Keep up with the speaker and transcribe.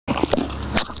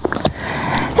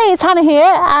Hey, it's Hannah here,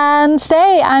 and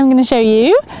today I'm going to show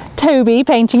you Toby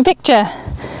painting a picture.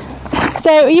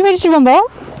 So, are you ready to rumble?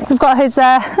 We've got his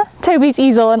Toby's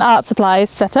easel and art supplies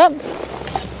set up.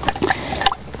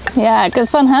 Yeah, good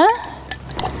fun, huh?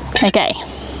 Okay.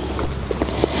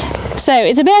 So,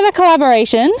 it's a bit of a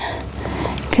collaboration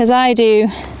because I do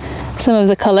some of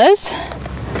the colours.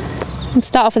 We'll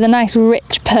start off with a nice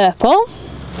rich purple.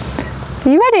 Are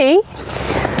you ready?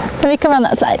 Let me come around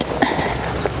that side.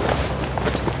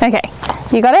 Okay,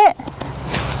 you got it?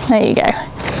 There you go.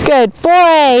 Good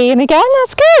boy, and again,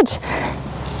 that's good.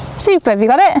 Super, have you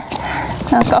got it?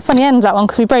 That's got a funny end, that one,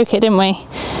 because we broke it, didn't we?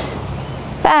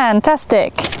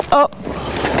 Fantastic. Oh,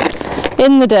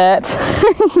 in the dirt.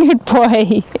 Good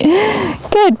boy.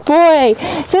 Good boy.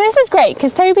 So this is great,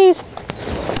 because Toby's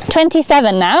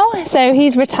 27 now, so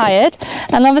he's retired,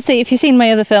 and obviously if you've seen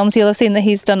my other films you'll have seen that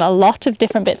he's done a lot of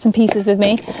different bits and pieces with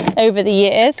me over the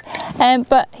years,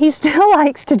 but he still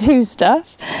likes to do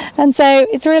stuff, and so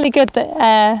it's really good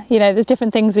that you know, there's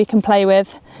different things we can play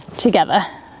with together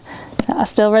that are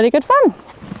still really good fun.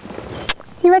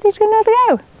 You ready to give another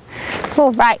go?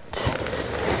 All right.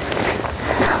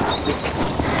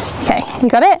 Okay, you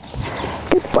got it?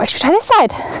 Good boy. Should we try this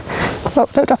side? Oh,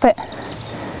 don't drop it.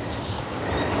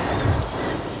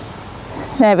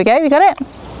 There we go, you got it?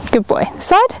 Good boy. This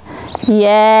side?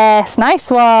 Yes,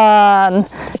 nice one.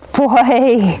 Good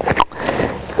boy.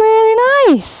 Really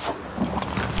nice.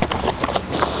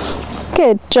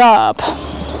 Good job.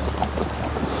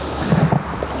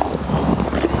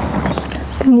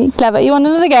 Clever. You want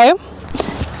another go?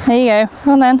 There you go.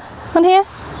 Come on then. On here.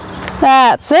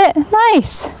 That's it.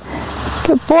 Nice.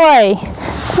 Good boy.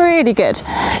 Really good.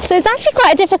 So it's actually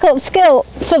quite a difficult skill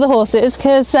for the horses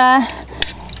because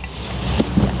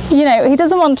you know, he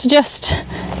doesn't want to just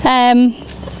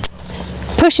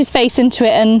push his face into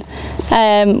it and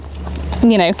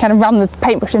you know, kind of ram the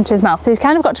paintbrush into his mouth. So he's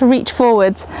kind of got to reach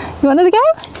forwards. You want another go?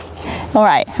 All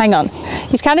right, hang on.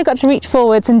 He's kind of got to reach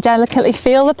forwards and delicately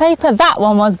feel the paper. That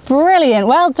one was brilliant.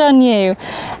 Well done, you.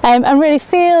 And really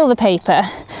feel the paper.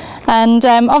 And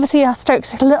obviously our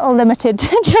strokes are a little limited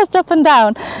just up and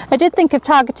down. I did think of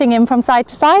targeting him from side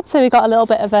to side, so we got a little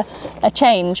bit of a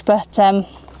change, but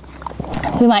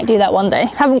we might do that one day.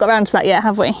 Haven't got around to that yet,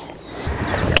 have we?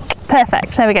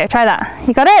 Perfect, there we go, try that.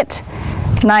 You got it?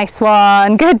 Nice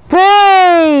one, good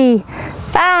boy!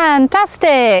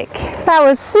 Fantastic! That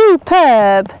was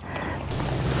superb!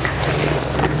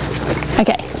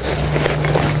 Okay.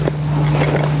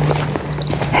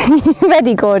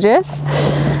 Ready, gorgeous?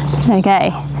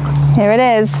 Okay, here it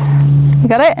is. You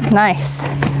got it? Nice.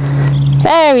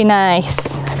 Very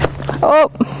nice.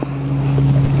 Oh,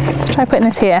 let's try putting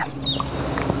this here.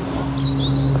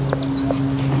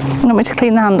 I want me to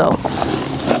clean the handle.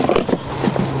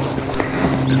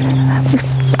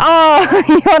 Oh,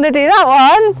 you want to do that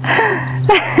one?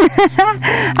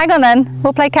 Hang on then,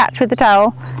 we'll play catch with the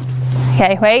towel.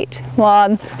 Okay, wait.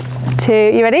 1, 2,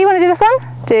 you ready? You want to do this one?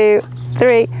 2,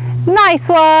 3. Nice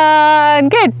one!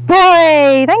 Good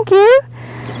boy! Thank you.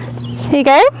 Here you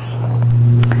go.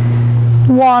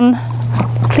 1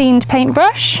 cleaned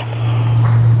paintbrush.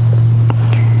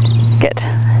 Good.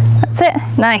 That's it.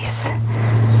 Nice.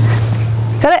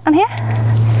 Got it on here?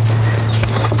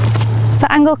 Is that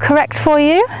angle correct for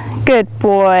you? Good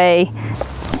boy.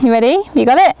 You ready? You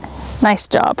got it? Nice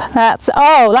job.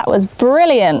 Oh, that was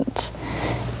brilliant.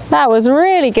 That was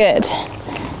really good.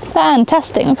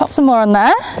 Fantastic. We'll pop some more on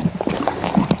there.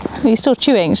 You're still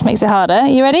chewing, which makes it harder.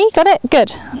 You ready? Got it?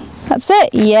 Good. That's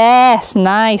it. Yes,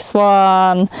 nice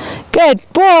one. Good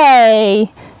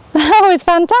boy. That was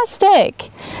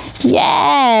fantastic.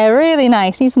 Yeah, really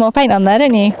nice. Need some more paint on there,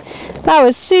 don't you? That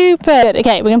was super good.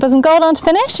 Okay, we're going to put some gold on to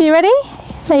finish. Are you ready?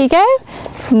 There you go.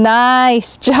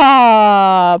 Nice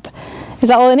job. Is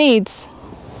that all it needs?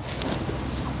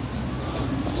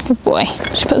 Good boy.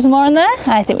 Should we put some more in there?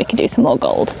 I think we can do some more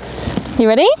gold. You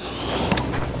ready?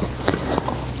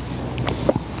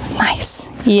 Nice.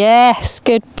 Yes,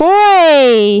 good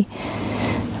boy.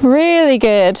 Really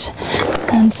good.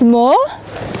 And some more.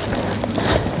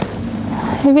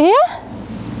 Over here.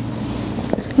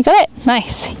 You got it?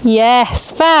 Nice.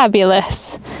 Yes,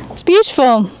 fabulous. It's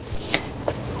beautiful.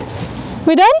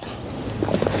 We done?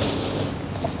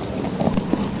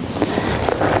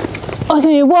 Oh, I'm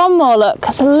going to do one more look,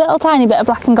 because there's a little tiny bit of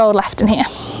black and gold left in here.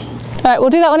 All right, we'll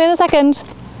do that one in a second.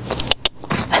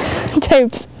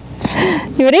 Tobes.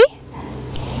 You ready?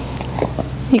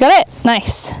 You got it?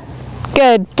 Nice.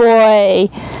 Good boy.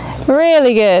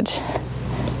 Really good.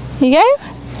 Here you go.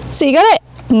 So you got it?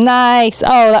 Nice.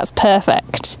 Oh, that's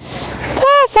perfect.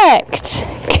 Perfect.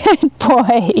 Good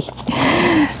boy.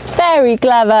 Very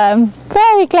clever.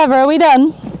 Very clever. Are we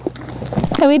done?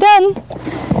 Are we done?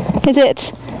 Is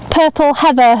it Purple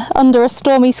Heather Under a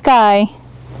Stormy Sky?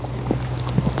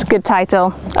 It's a good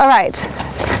title. All right.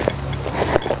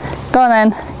 Go on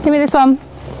then. Give me this one.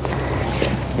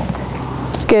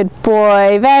 Good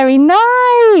boy. Very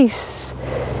nice.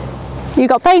 You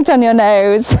got paint on your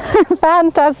nose.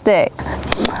 Fantastic.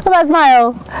 What about a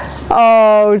smile?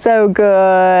 Oh, so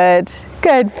good.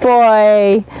 Good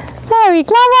boy. Very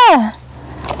clever.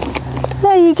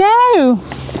 There you go.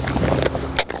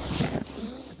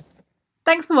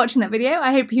 Thanks for watching that video.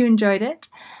 I hope you enjoyed it.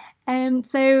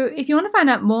 So if you want to find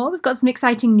out more, we've got some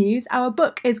exciting news. Our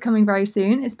book is coming very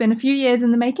soon. It's been a few years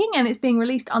in the making and it's being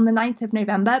released on the 9th of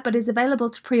November, but is available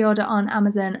to pre-order on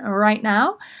Amazon right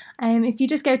now. If you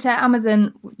just go to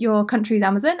Amazon, your country's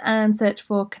Amazon, and search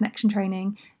for Connection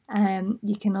Training.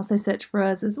 You can also search for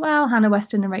us as well, Hannah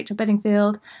Weston and Rachel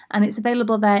Bedingfield, and it's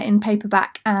available there in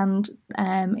paperback and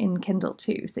in Kindle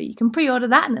too. So you can pre-order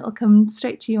that and it'll come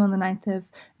straight to you on the 9th of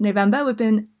November. We've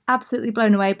been absolutely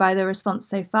blown away by the response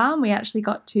so far, and we actually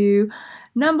got to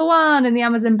 #1 in the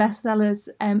Amazon bestsellers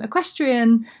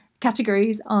equestrian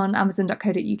categories on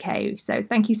amazon.co.uk. So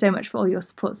thank you so much for all your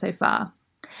support so far.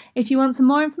 If you want some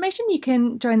more information, you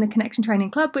can join the Connection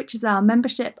Training Club, which is our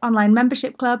online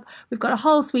membership club. We've got a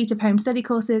whole suite of home study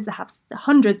courses that have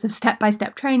hundreds of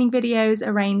step-by-step training videos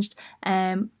arranged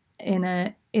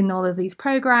in all of these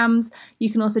programs. You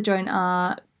can also join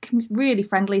our really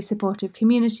friendly, supportive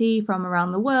community from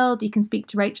around the world. You can speak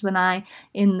to Rachel and I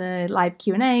in the live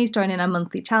Q&As, join in our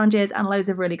monthly challenges, and loads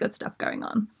of really good stuff going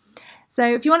on. So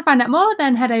if you want to find out more,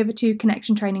 then head over to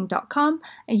connectiontraining.com,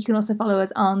 and you can also follow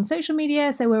us on social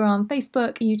media. So we're on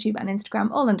Facebook, YouTube and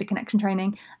Instagram, all under Connection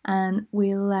Training, and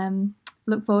we'll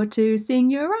look forward to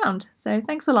seeing you around. So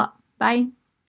thanks a lot. Bye.